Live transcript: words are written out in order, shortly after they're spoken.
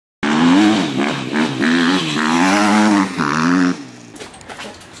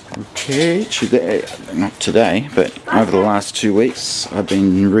Okay, not today, but over the last 2 weeks I've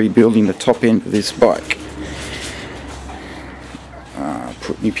been rebuilding the top end of this bike.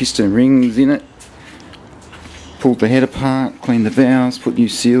 Put new piston rings in it, pulled the head apart, cleaned the valves, put new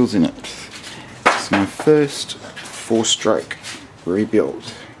seals in it. It's my first 4-stroke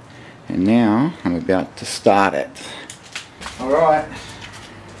rebuild, and now I'm about to start it. Alright,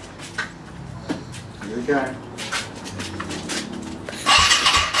 here we go.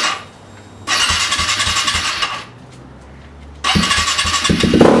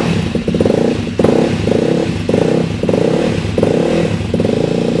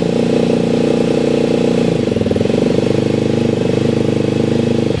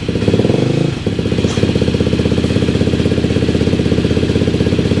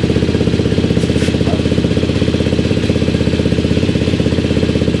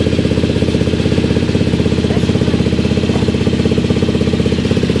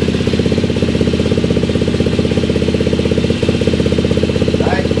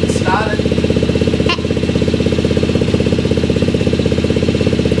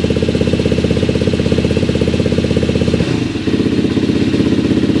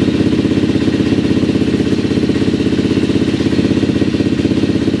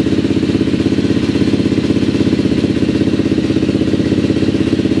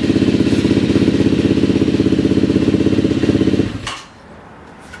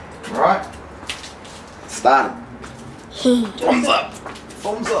 Alright, started. Thumbs up!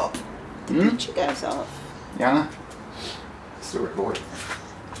 Thumbs up! The picture goes off. Yeah, still recording.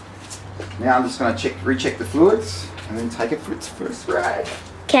 Now I'm just going to recheck the fluids and then take it for its first ride.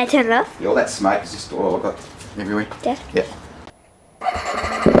 Can I turn it off? Yeah, all that smoke is just all I've got everywhere. Yeah. Yep.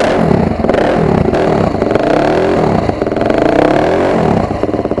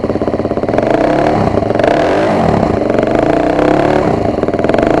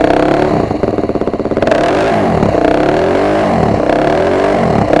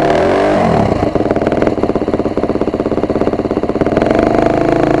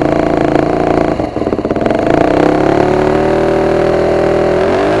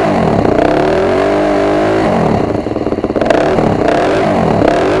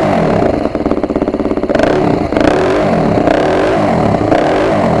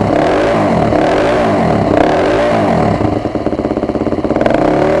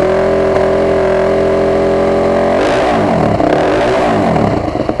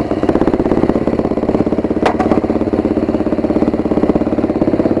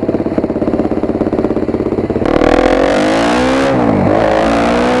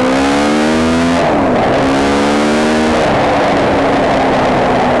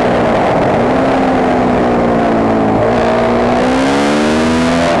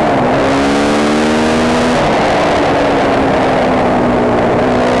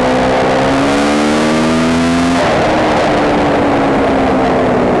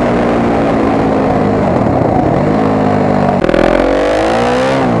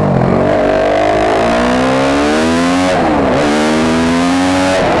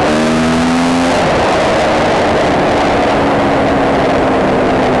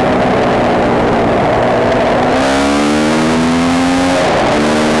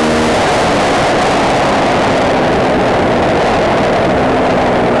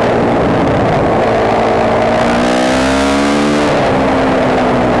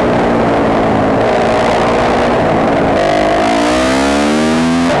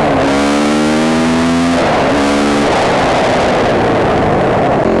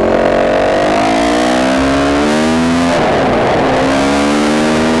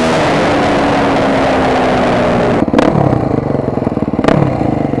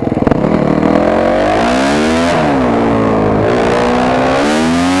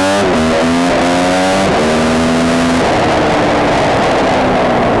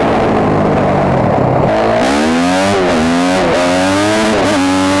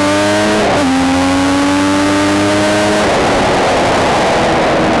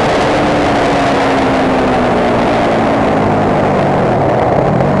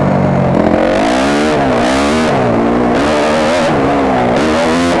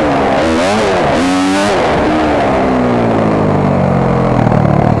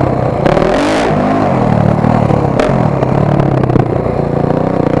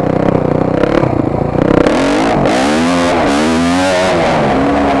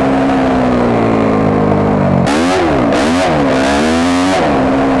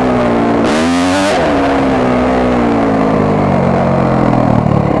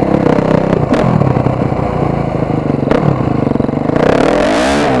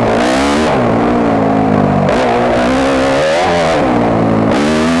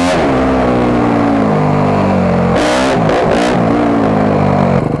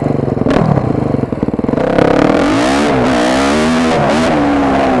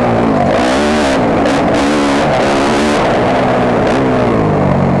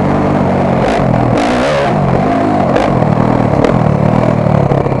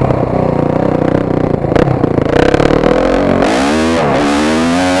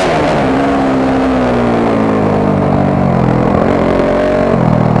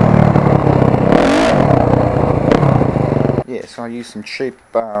 used some cheap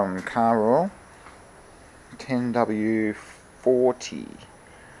car oil, 10W40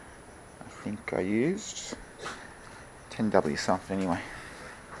 I think I used, 10W something anyway.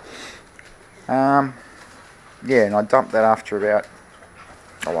 Yeah, and I dumped that after about,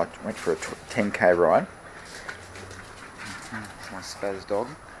 I went for a 10k ride. That's my Spaz dog.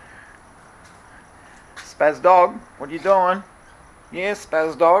 Spaz dog, what are you doing? Yeah,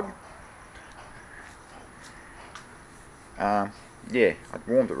 Spaz dog. Yeah, I'd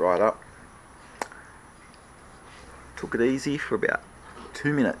warmed it right up. Took it easy for about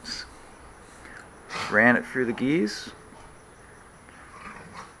 2 minutes. Ran it through the gears.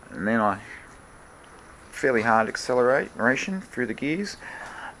 And then I fairly hard acceleration through the gears.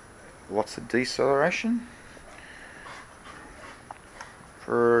 Lots of deceleration.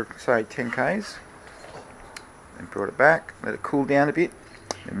 For say 10k's. And brought it back, let it cool down a bit.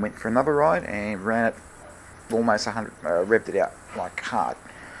 Then went for another ride and ran it almost 100, revved it out like hard,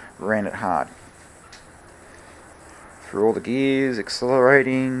 ran it hard through all the gears,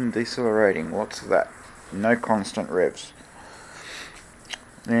 accelerating, decelerating, lots of that, no constant revs.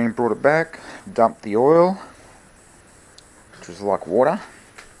 Then brought it back, dumped the oil, which was like water.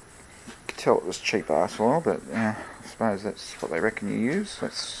 You could tell it was cheap ass oil, but I suppose that's what they reckon you use.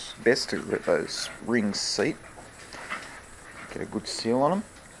 It's best to let those rings seat, get a good seal on them.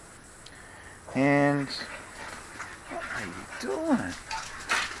 And what are you doing?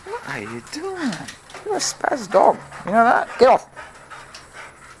 What are you doing? You're a Spaz dog. You know that? Get off.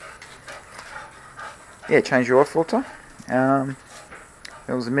 Yeah, change your oil filter.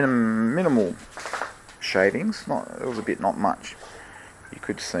 There was a minimal shavings. It was a bit, not much. You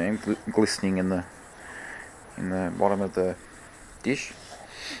could see them glistening in the bottom of the dish.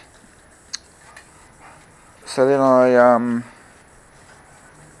 So then I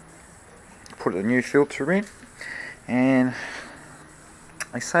put a new filter in, and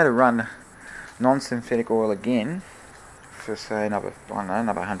they say to run non-synthetic oil again for say another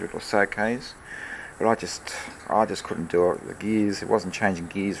 100 or so k's, but I just couldn't do it. The gears, it wasn't changing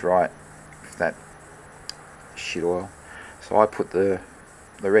gears right with that shit oil, so I put the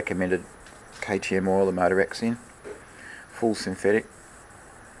recommended KTM oil, the Motor X, in full synthetic,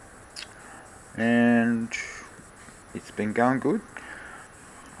 and it's been going good.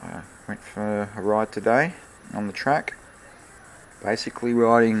 I went for a ride today on the track, basically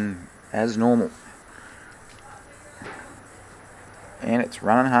riding as normal, and it's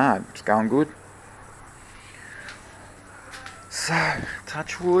running hard, it's going good. So,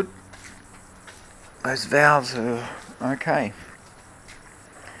 touch wood, those valves are okay.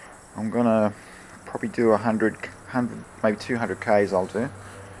 I'm gonna probably do 100 maybe 200 k's I'll do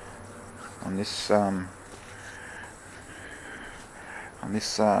on this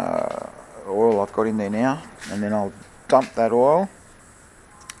oil I've got in there now, and then I'll dump that oil,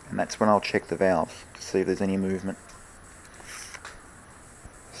 and that's when I'll check the valves to see if there's any movement.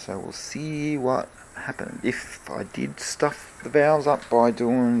 So we'll see what happened. If I did stuff the valves up by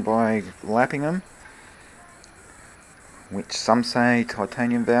lapping them, which some say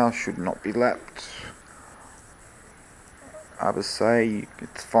titanium valves should not be lapped, others say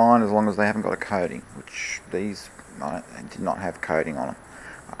it's fine as long as they haven't got a coating, which these did not have coating on them.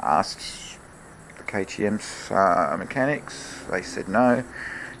 I asked the KTM's mechanics, they said no,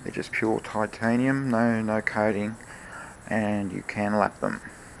 they're just pure titanium, no coating, and you can lap them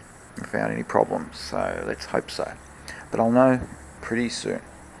without any problems. So let's hope so, but I'll know pretty soon,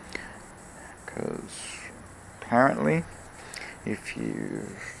 because apparently if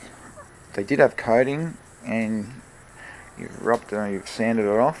they did have coating and you've sanded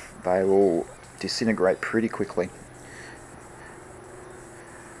it off, they will disintegrate pretty quickly.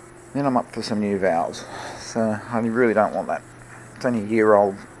 Then I'm up for some new valves, so I really don't want that. It's only a year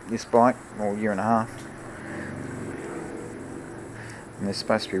old, this bike, or a year and a half, and there's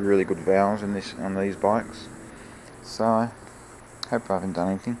supposed to be really good valves on these bikes, so I hope I haven't done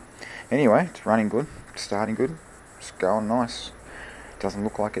anything. Anyway, it's running good, it's starting good, it's going nice. Doesn't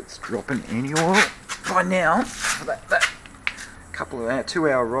look like it's dropping any oil by now. For that couple of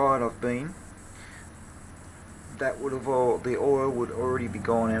 2-hour ride I've been, that would have the oil would already be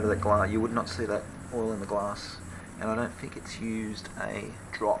gone out of the glass. You would not see that oil in the glass, and I don't think it's used a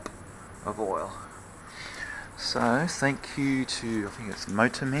drop of oil. So thank you to, I think it's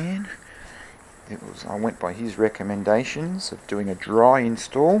Motorman. I went by his recommendations of doing a dry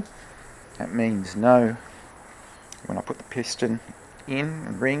install. That means when I put the piston in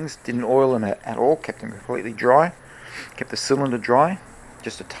and rings, didn't oil them at all, kept them completely dry, kept the cylinder dry,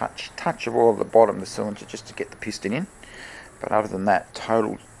 just a touch of oil at the bottom of the cylinder just to get the piston in, but other than that,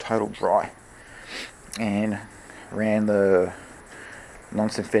 total dry. And ran the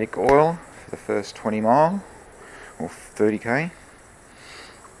non-synthetic oil for the first 20 mile or 30k,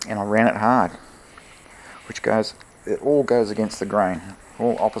 and I ran it hard, which goes, it all goes against the grain,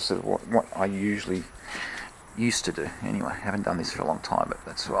 all opposite of what I usually used to do. Anyway, I haven't done this for a long time, but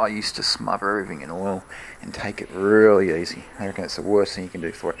that's what I used to smother everything in oil and take it really easy. I reckon it's the worst thing you can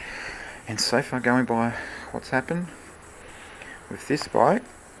do for it. And so far, going by what's happened with this bike,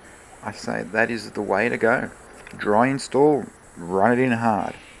 I say that is the way to go. Dry install, run it in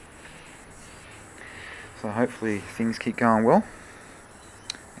hard. So hopefully things keep going well,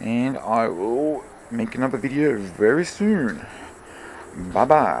 and I will make another video very soon. Bye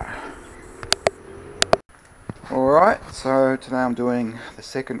bye. Alright, so today I'm doing the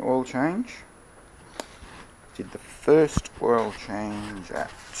second oil change. Did the first oil change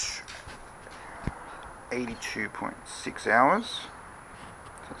at 82.6 hours.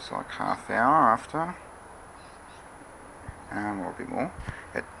 So it's like half hour after. Or a bit more.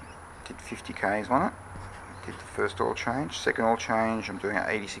 It did 50 k's on it. Did the first oil change. Second oil change I'm doing at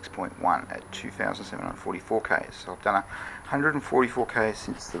 86.1 at 2,744 k's. So I've done 144 k's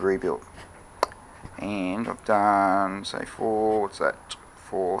since the rebuild. And I've done, say,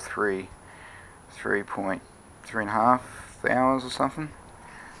 3.5 hours or something.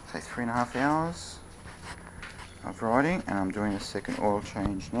 Say 3.5 hours of riding, and I'm doing a second oil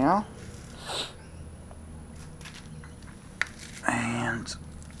change now. And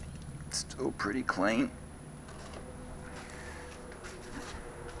it's still pretty clean.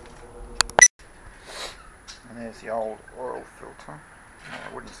 And there's the old oil filter.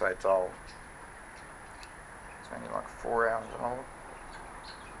 I wouldn't say it's old. It's only like 4 hours old.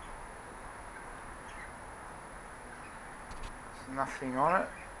 There's nothing on it.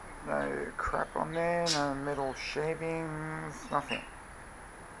 No crap on there, no metal shavings, nothing.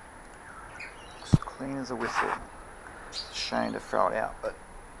 It's clean as a whistle. It's a shame to throw it out, but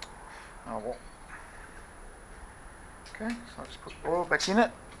oh well. Okay, so I'll just put oil back in it,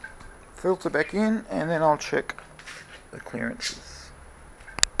 filter back in, and then I'll check the clearances.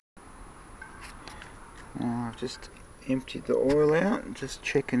 Now I've just emptied the oil out, just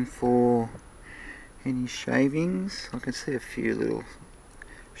checking for any shavings. I can see a few little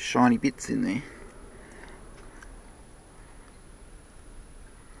shiny bits in there,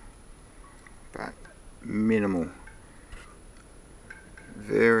 but minimal,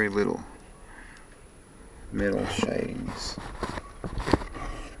 very little metal shavings.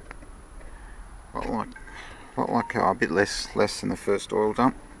 Felt like a bit less than the first oil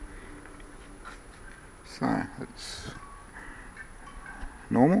dump, so it's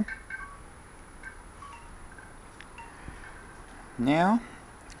normal. Now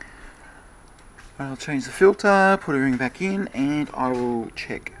I'll change the filter, put everything back in, and I will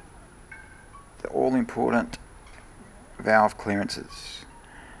check the all important valve clearances.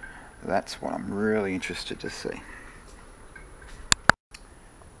 That's what I'm really interested to see.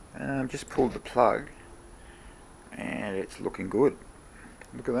 I've just pulled the plug and it's looking good.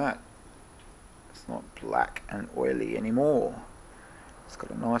 Look at that. It's not black and oily anymore. It's got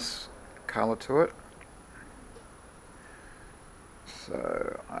a nice colour to it.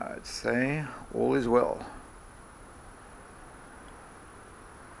 So I'd say all is well.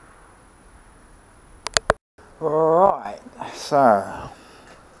 Alright, so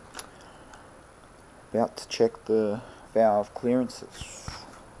about to check the valve clearances.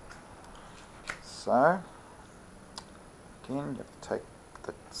 So again, you have to take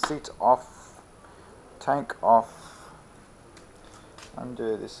the seat off, tank off,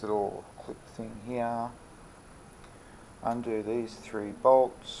 undo this little clip thing here, undo these 3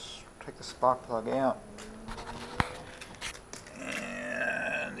 bolts, take the spark plug out,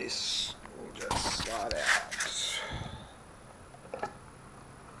 and this will just slide out.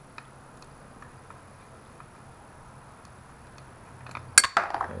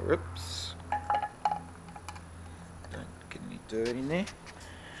 Oops. Don't get any dirt in there.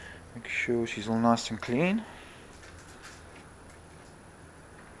 Make sure she's all nice and clean.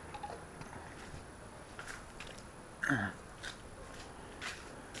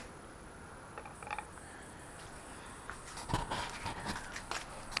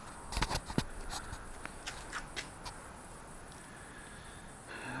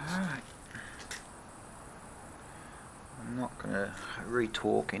 I'm not going to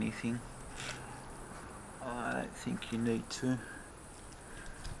re-torque anything. I don't think you need to.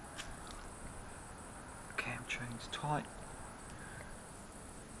 Cam chain's tight.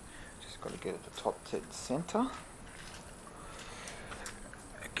 Just got to get it to top dead center.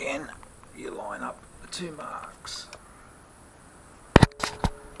 Again, you line up the 2 marks.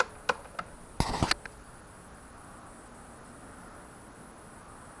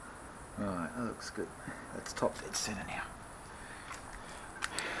 looks good. That's top dead center now.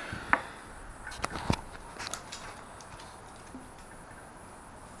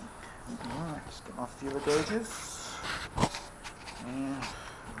 Alright, just get my feeler gauges and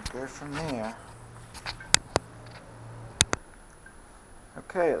we'll go from there.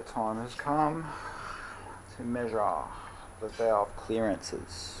 Okay, the time has come to measure the valve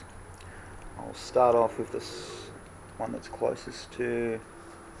clearances. I'll start off with this one that's closest to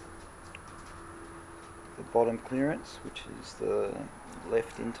the bottom clearance, which is the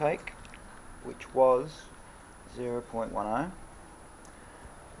left intake, which was 0.10.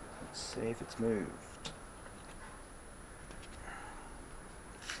 Let's see if it's moved.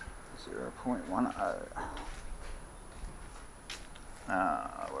 0.10.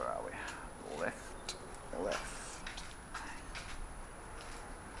 Where are we? Left.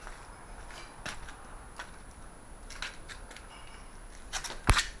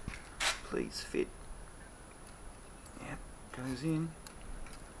 Please fit. Yep, goes in.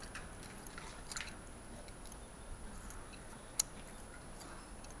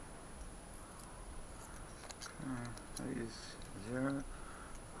 That is 0.10.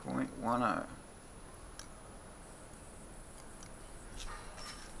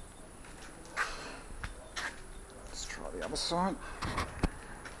 Let's try the other side.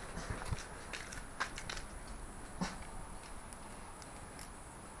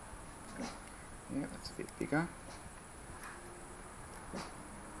 Yeah, that's a bit bigger.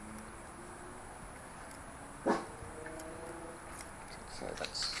 So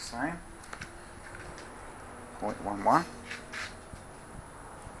that's the same. 0.11.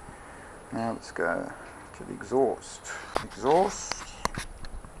 Now let's go to the exhaust.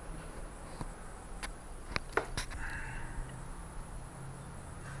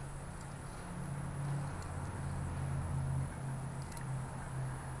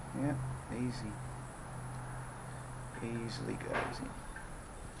 Yep, easily goes in.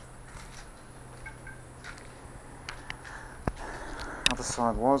 Other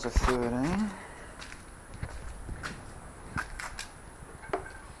side was a 13.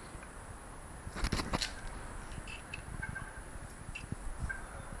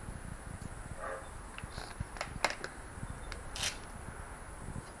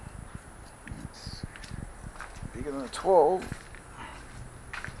 It's bigger than a 12.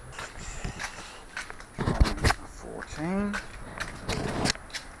 14.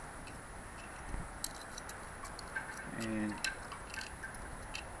 And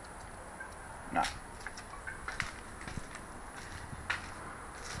no.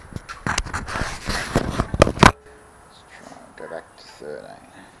 Let's try and go back to 13.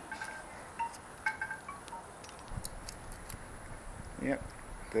 Yep,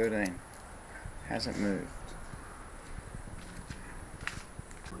 13. Hasn't moved.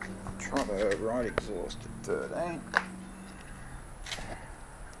 Try the right exhaust at 13.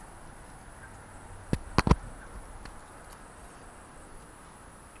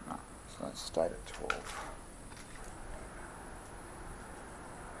 No, so that stayed at 12.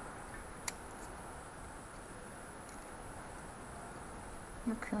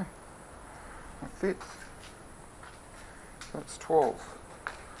 Okay, that fits. That's 12.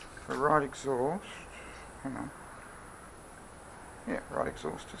 The right exhaust, hang on. Yeah, right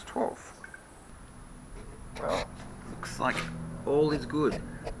exhaust is 12. Well, looks like all is good.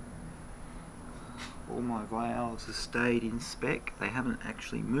 All my valves have stayed in spec. They haven't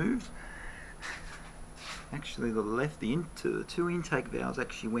actually moved. Actually, the two intake valves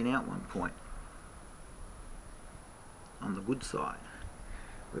actually went out one point on the good side.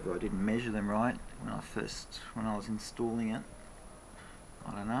 Whether I didn't measure them right when I was installing it,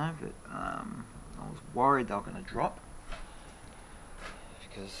 I don't know, but I was worried they were going to drop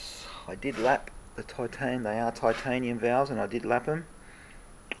because I did lap the titanium. They are titanium valves, and I did lap them,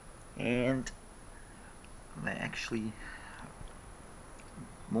 and they're actually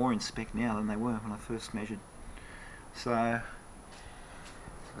more in spec now than they were when I first measured. So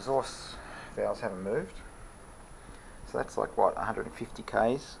exhaust valves haven't moved. So that's like what, 150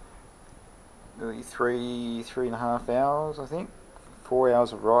 k's, nearly three and a half hours, I think, 4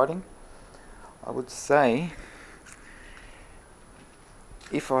 hours of riding. I would say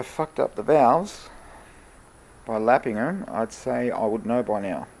if I fucked up the valves by lapping them, I'd say I would know by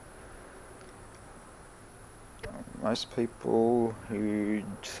now. Most people who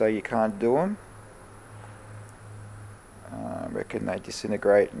say you can't do them, reckon they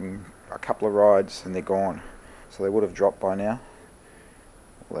disintegrate in a couple of rides and they're gone. So they would have dropped by now.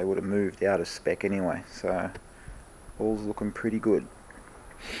 Well, they would have moved out of spec anyway. So all's looking pretty good.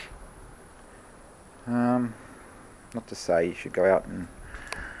 Not to say you should go out and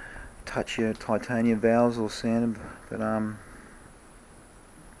touch your titanium valves or sand them, but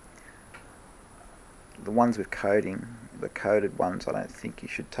the ones with coating, the coated ones, I don't think you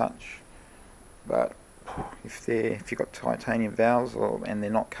should touch. But if you've got titanium valves and they're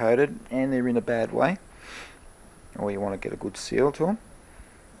not coated and they're in a bad way, or you want to get a good seal to them,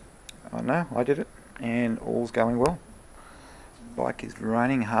 I know I did it and all's going well. Bike is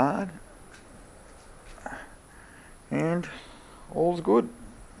running hard and all's good.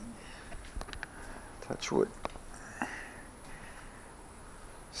 Touch wood.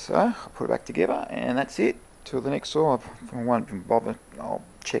 So I'll put it back together and that's it till the next oil. I won't bother. I'll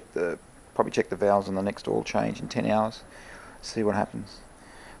probably check the valves on the next oil change in 10 hours, see what happens.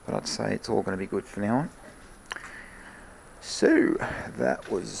 But I'd say it's all going to be good from now on. So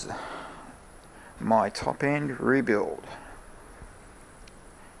that was my top end rebuild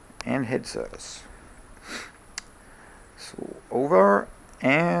and head service. So over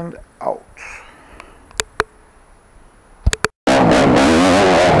and out.